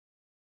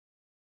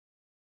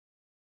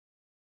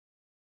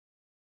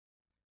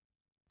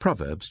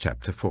Proverbs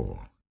chapter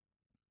 4.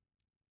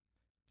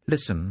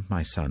 Listen,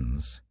 my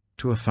sons,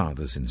 to a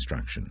father's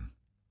instruction.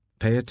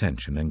 Pay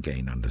attention and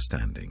gain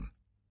understanding.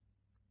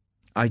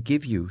 I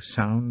give you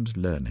sound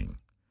learning,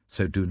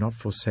 so do not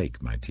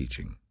forsake my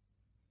teaching.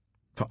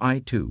 For I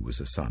too was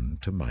a son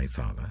to my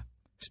father,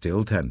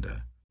 still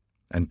tender,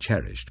 and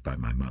cherished by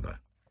my mother.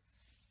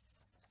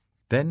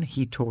 Then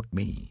he taught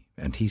me,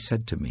 and he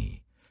said to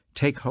me,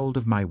 Take hold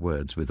of my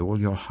words with all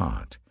your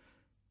heart.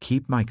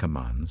 Keep my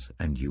commands,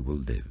 and you will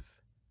live.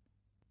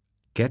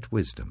 Get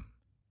wisdom.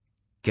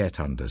 Get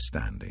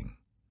understanding.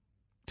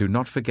 Do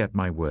not forget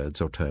my words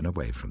or turn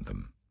away from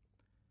them.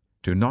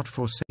 Do not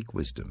forsake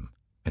wisdom,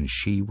 and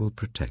she will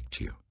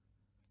protect you.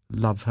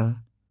 Love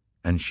her,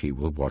 and she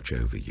will watch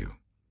over you.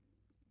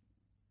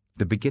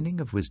 The beginning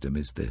of wisdom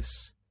is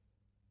this: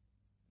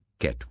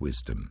 get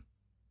wisdom.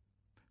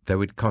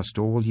 Though it cost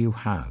all you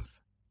have,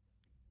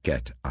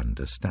 get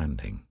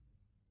understanding.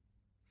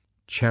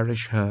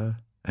 Cherish her,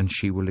 and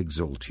she will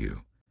exalt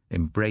you.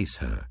 Embrace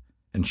her,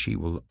 and she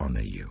will honor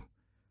you.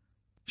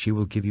 She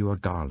will give you a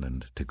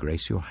garland to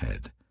grace your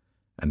head,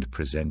 and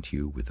present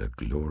you with a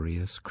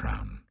glorious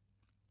crown.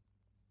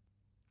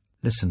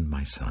 Listen,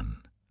 my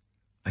son,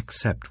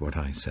 accept what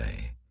I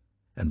say,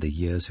 and the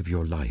years of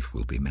your life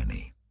will be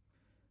many.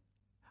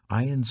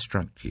 I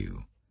instruct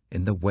you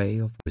in the way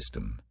of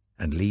wisdom,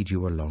 and lead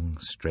you along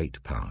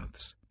straight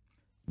paths.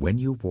 When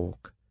you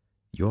walk,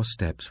 your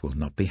steps will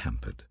not be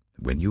hampered.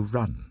 When you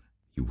run,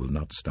 you will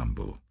not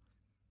stumble.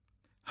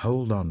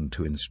 Hold on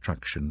to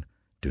instruction,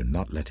 do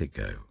not let it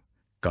go.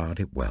 Guard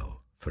it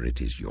well, for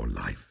it is your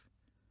life.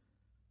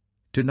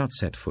 Do not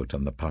set foot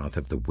on the path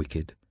of the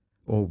wicked,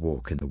 or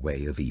walk in the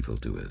way of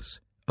evildoers.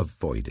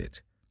 Avoid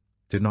it.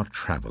 Do not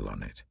travel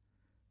on it.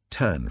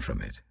 Turn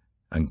from it,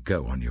 and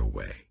go on your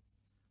way.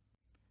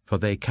 For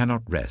they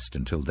cannot rest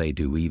until they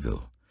do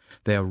evil.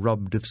 They are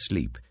robbed of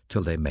sleep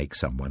till they make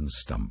someone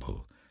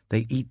stumble.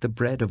 They eat the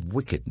bread of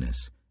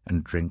wickedness,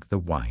 and drink the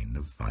wine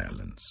of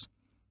violence.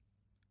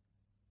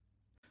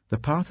 The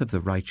path of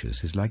the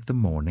righteous is like the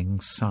morning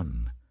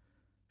sun,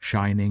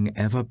 shining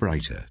ever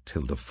brighter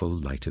till the full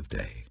light of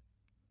day.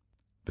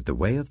 But the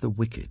way of the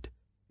wicked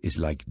is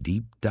like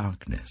deep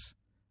darkness.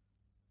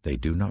 They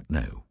do not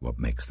know what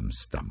makes them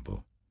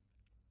stumble.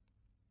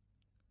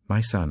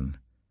 My son,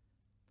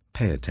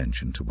 pay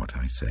attention to what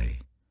I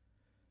say.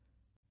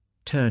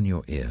 Turn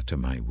your ear to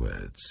my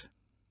words.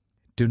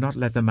 Do not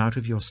let them out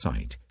of your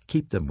sight.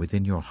 Keep them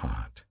within your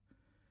heart,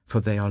 for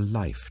they are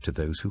life to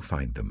those who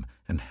find them,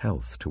 and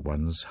health to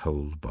one's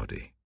whole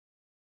body.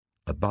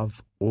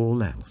 Above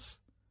all else,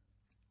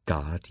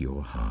 guard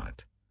your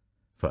heart,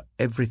 for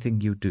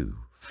everything you do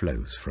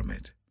flows from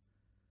it.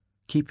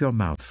 Keep your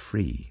mouth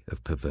free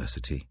of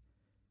perversity.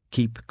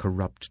 Keep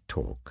corrupt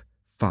talk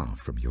far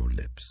from your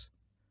lips.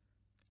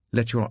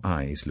 Let your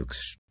eyes look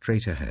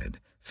straight ahead.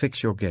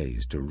 Fix your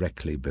gaze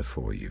directly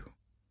before you.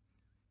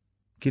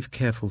 Give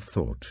careful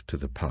thought to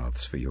the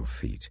paths for your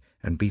feet,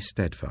 and be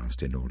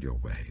steadfast in all your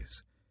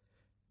ways.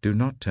 Do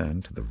not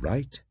turn to the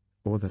right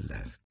or the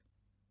left.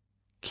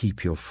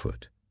 Keep your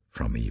foot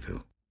from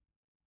evil.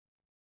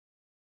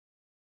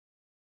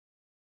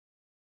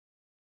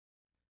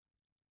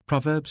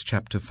 Proverbs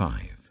chapter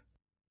 5.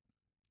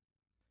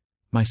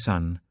 My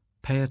son,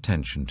 pay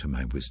attention to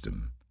my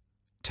wisdom.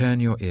 Turn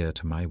your ear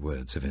to my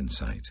words of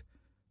insight,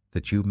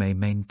 that you may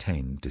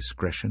maintain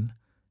discretion,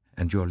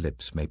 and your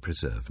lips may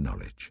preserve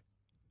knowledge.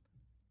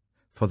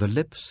 For the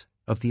lips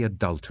of the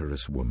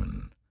adulterous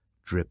woman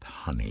drip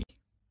honey,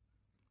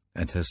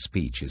 and her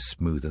speech is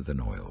smoother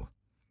than oil.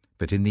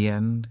 But in the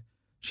end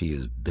she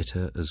is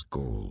bitter as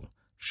gall,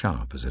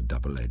 sharp as a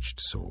double-edged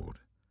sword.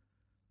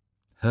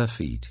 Her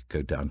feet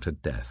go down to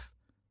death,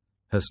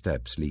 her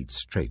steps lead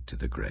straight to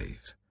the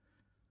grave.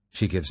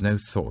 She gives no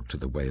thought to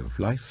the way of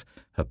life,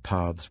 her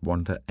paths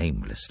wander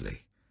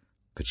aimlessly,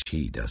 but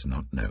she does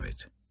not know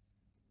it.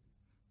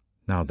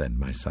 Now then,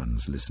 my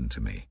sons, listen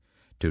to me.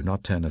 Do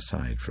not turn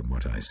aside from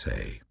what I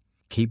say.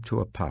 Keep to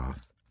a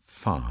path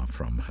far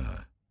from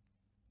her.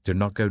 Do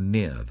not go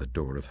near the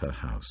door of her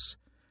house,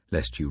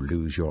 lest you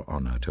lose your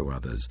honor to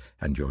others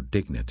and your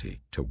dignity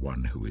to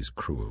one who is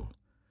cruel,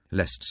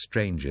 lest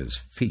strangers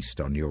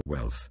feast on your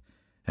wealth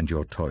and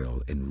your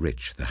toil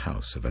enrich the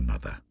house of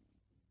another.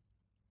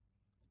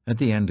 At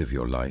the end of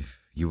your life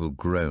you will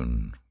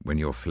groan when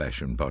your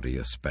flesh and body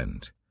are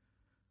spent.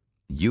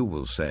 You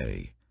will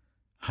say,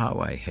 How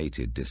I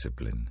hated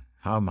discipline,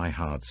 how my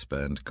heart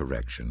spurned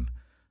correction.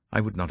 I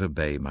would not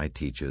obey my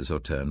teachers or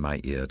turn my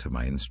ear to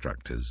my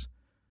instructors,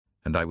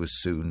 and I was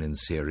soon in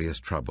serious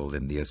trouble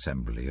in the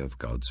assembly of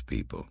God's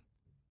people.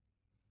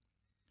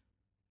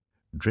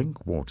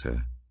 Drink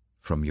water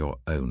from your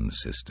own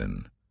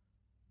cistern,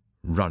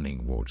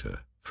 running water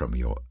from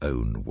your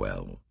own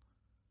well.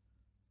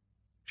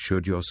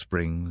 Should your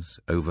springs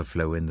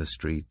overflow in the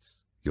streets,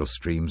 your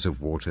streams of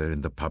water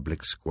in the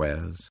public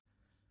squares,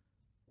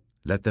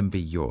 let them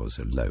be yours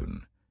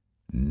alone,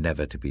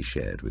 never to be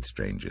shared with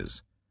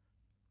strangers.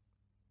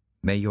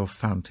 May your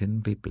fountain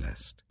be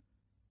blessed,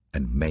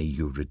 and may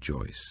you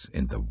rejoice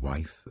in the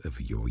wife of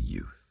your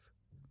youth.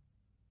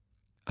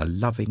 a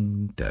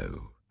loving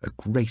doe, a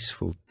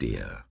graceful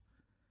deer.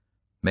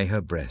 May her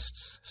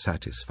breasts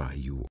satisfy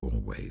you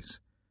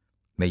always.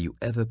 May you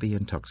ever be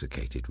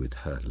intoxicated with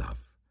her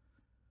love.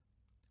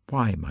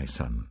 Why, my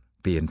son,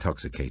 be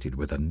intoxicated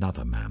with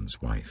another man's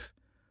wife?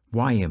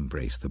 Why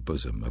embrace the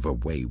bosom of a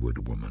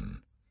wayward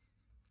woman?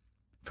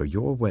 For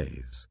your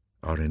ways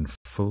are in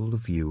full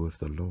view of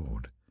the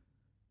Lord,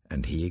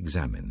 and he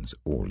examines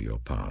all your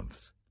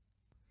paths.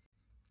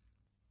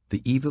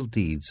 The evil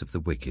deeds of the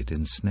wicked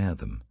ensnare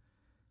them.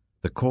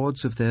 The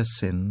cords of their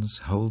sins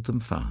hold them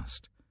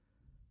fast.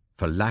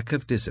 For lack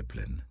of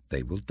discipline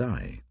they will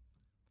die,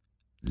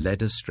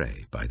 led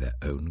astray by their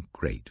own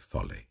great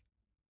folly.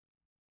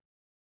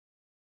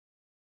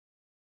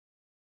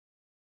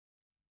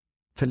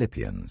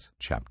 Philippians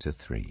chapter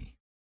 3.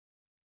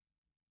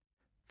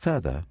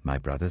 Further, my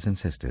brothers and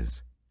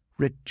sisters,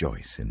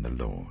 rejoice in the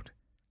Lord.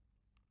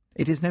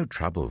 It is no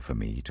trouble for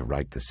me to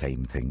write the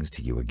same things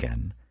to you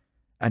again,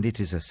 and it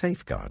is a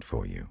safeguard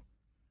for you.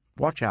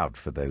 Watch out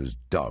for those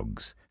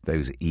dogs,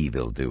 those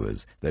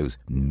evildoers, those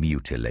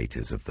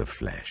mutilators of the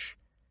flesh.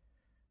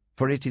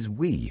 For it is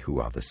we who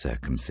are the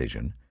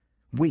circumcision,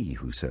 we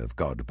who serve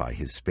God by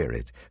his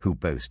Spirit, who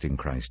boast in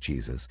Christ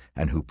Jesus,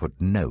 and who put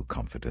no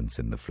confidence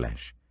in the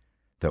flesh,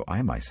 though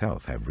I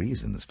myself have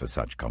reasons for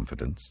such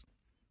confidence.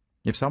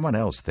 If someone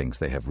else thinks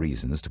they have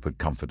reasons to put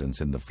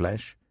confidence in the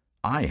flesh,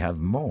 I have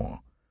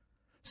more.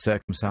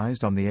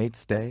 Circumcised on the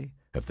 8th day,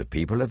 of the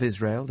people of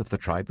Israel, of the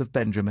tribe of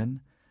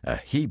Benjamin, a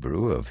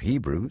Hebrew of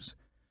Hebrews,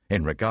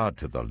 in regard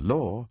to the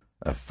law,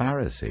 a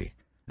Pharisee,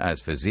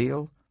 as for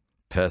zeal,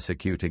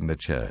 persecuting the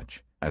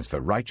church, as for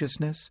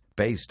righteousness,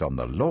 based on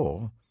the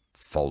law,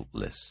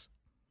 faultless.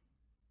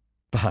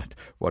 But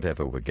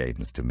whatever were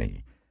gains to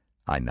me,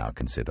 I now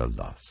consider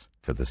loss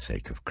for the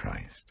sake of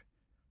Christ.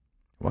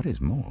 What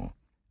is more,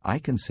 I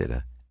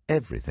consider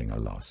everything a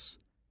loss,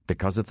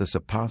 because of the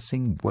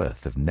surpassing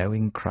worth of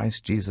knowing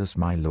Christ Jesus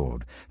my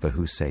Lord, for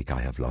whose sake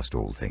I have lost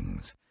all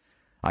things.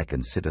 I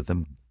consider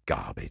them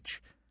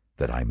garbage,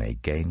 that I may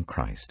gain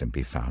Christ and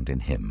be found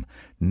in him,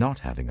 not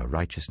having a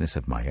righteousness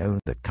of my own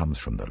that comes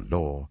from the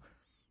law,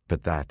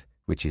 but that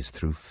which is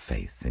through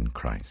faith in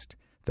Christ,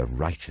 the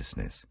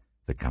righteousness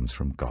that comes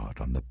from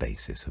God on the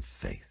basis of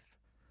faith.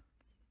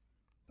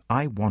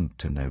 I want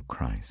to know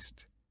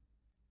Christ.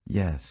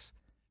 Yes,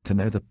 to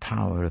know the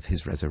power of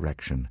his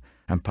resurrection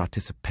and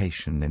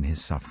participation in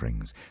his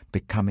sufferings,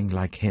 becoming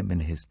like him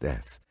in his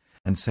death,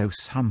 and so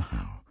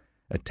somehow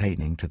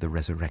attaining to the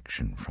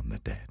resurrection from the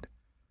dead.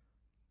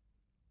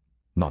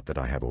 Not that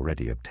I have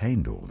already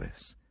obtained all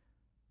this,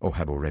 or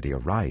have already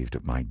arrived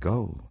at my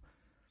goal,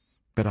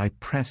 but I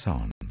press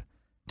on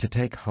to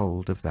take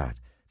hold of that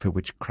for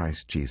which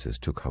Christ Jesus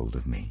took hold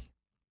of me.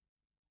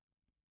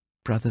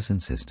 Brothers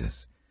and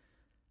sisters,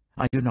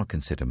 I do not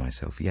consider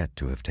myself yet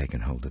to have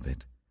taken hold of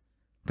it,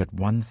 but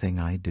one thing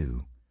I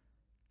do,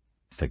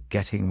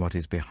 forgetting what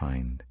is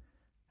behind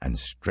and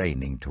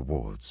straining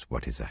towards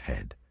what is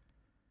ahead.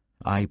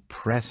 I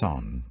press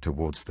on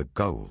towards the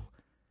goal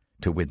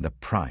to win the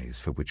prize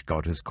for which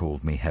God has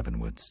called me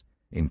heavenwards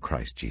in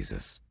Christ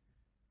Jesus.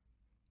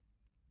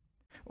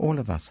 All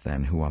of us,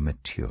 then, who are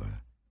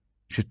mature,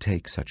 should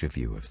take such a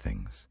view of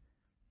things.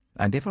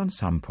 And if on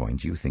some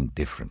point you think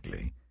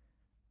differently,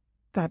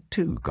 that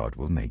too God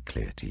will make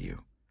clear to you.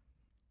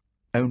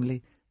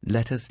 Only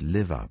let us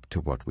live up to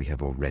what we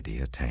have already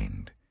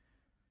attained.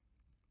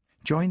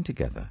 Join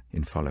together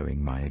in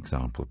following my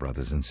example,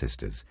 brothers and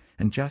sisters,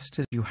 and just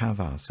as you have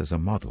us as a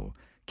model,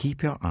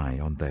 keep your eye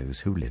on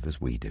those who live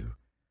as we do.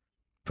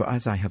 For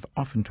as I have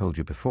often told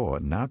you before,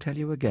 and now tell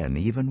you again,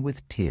 even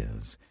with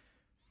tears,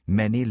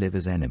 many live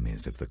as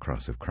enemies of the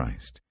cross of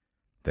Christ.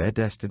 Their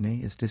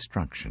destiny is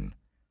destruction,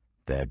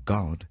 their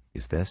God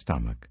is their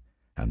stomach,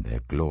 and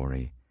their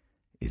glory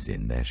is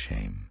in their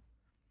shame.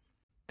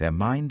 Their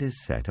mind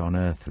is set on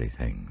earthly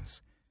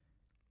things,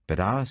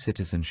 but our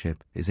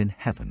citizenship is in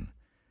heaven,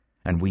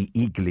 and we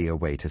eagerly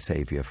await a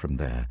Saviour from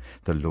there,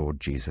 the Lord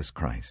Jesus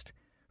Christ,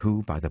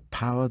 who, by the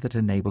power that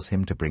enables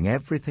him to bring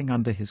everything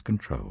under his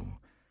control,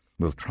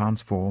 will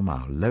transform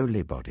our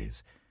lowly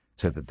bodies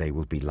so that they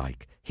will be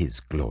like his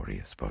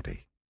glorious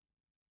body.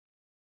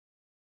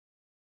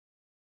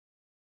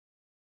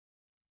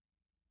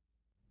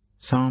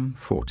 Psalm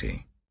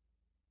 40.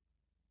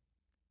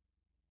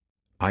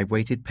 I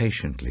waited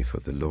patiently for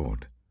the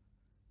Lord.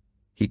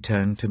 He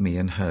turned to me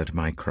and heard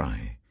my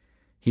cry.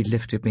 He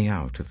lifted me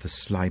out of the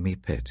slimy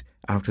pit,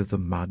 out of the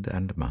mud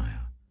and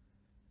mire.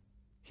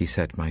 He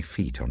set my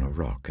feet on a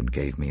rock and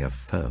gave me a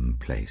firm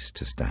place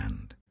to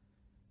stand.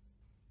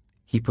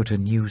 He put a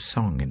new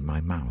song in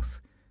my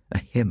mouth, a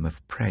hymn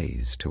of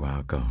praise to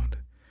our God.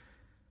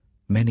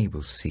 Many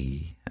will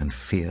see and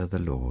fear the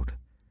Lord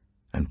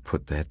and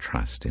put their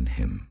trust in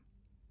him.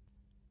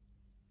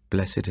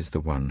 Blessed is the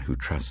one who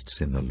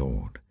trusts in the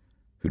Lord,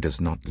 who does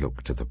not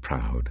look to the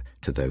proud,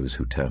 to those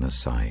who turn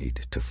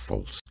aside to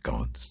false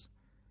gods.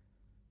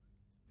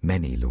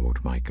 Many,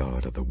 Lord my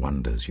God, are the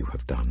wonders you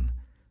have done,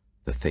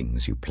 the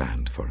things you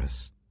planned for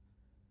us.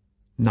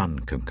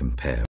 None can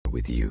compare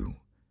with you.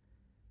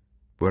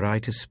 Were I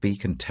to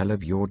speak and tell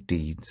of your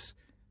deeds,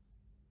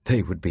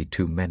 They would be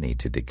too many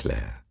to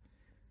declare.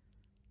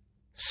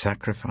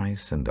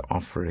 Sacrifice and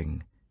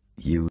offering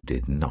you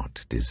did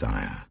not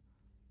desire,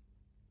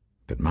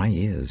 but my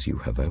ears you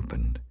have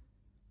opened.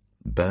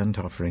 Burnt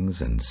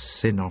offerings and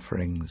sin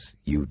offerings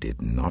you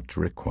did not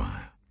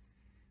require.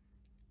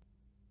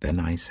 Then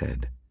I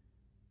said,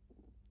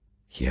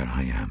 Here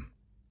I am,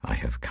 I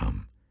have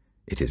come.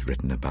 It is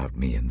written about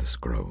me in the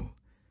scroll.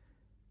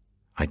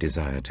 I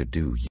desire to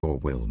do your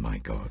will, my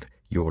God.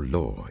 Your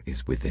law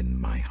is within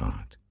my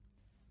heart.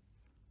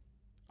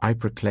 I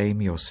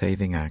proclaim your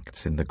saving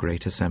acts in the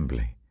great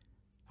assembly.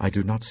 I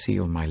do not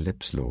seal my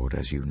lips, Lord,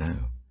 as you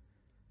know.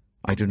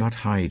 I do not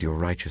hide your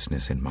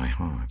righteousness in my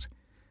heart.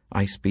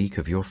 I speak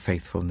of your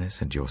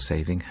faithfulness and your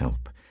saving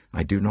help.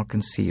 I do not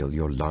conceal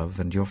your love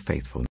and your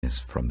faithfulness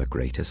from the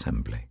great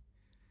assembly.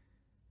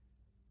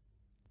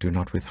 Do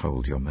not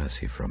withhold your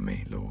mercy from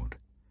me, Lord.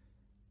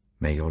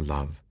 May your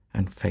love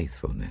and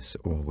faithfulness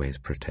always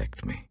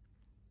protect me.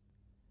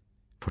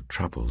 For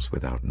troubles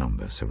without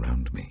number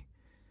surround me.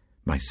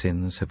 My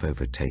sins have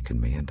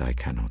overtaken me, and I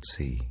cannot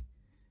see.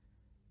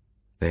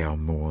 They are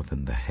more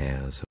than the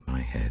hairs of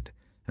my head,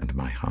 and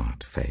my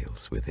heart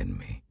fails within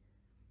me.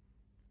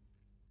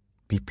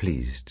 Be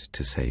pleased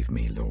to save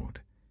me, Lord.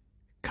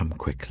 Come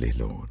quickly,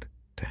 Lord,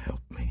 to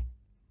help me.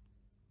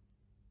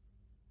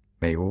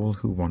 May all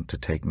who want to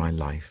take my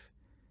life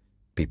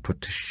be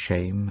put to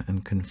shame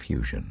and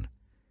confusion.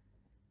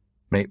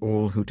 May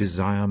all who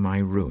desire my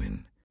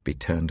ruin be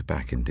turned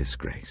back in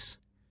disgrace.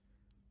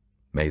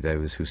 May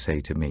those who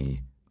say to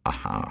me,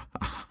 Aha,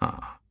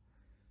 aha,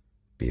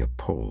 be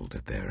appalled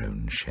at their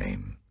own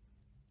shame.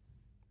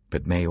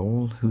 But may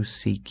all who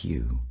seek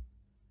you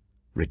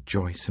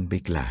rejoice and be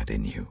glad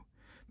in you.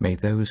 May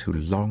those who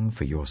long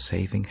for your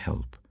saving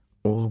help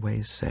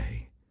always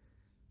say,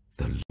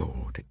 The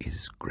Lord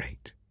is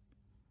great.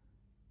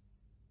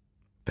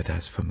 But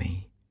as for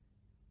me,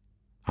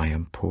 I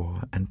am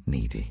poor and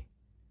needy.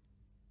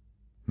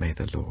 May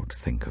the Lord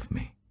think of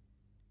me.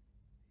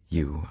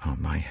 You are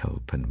my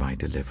help and my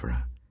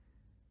deliverer.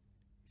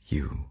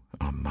 You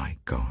are my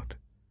God.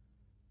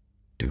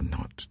 Do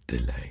not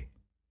delay.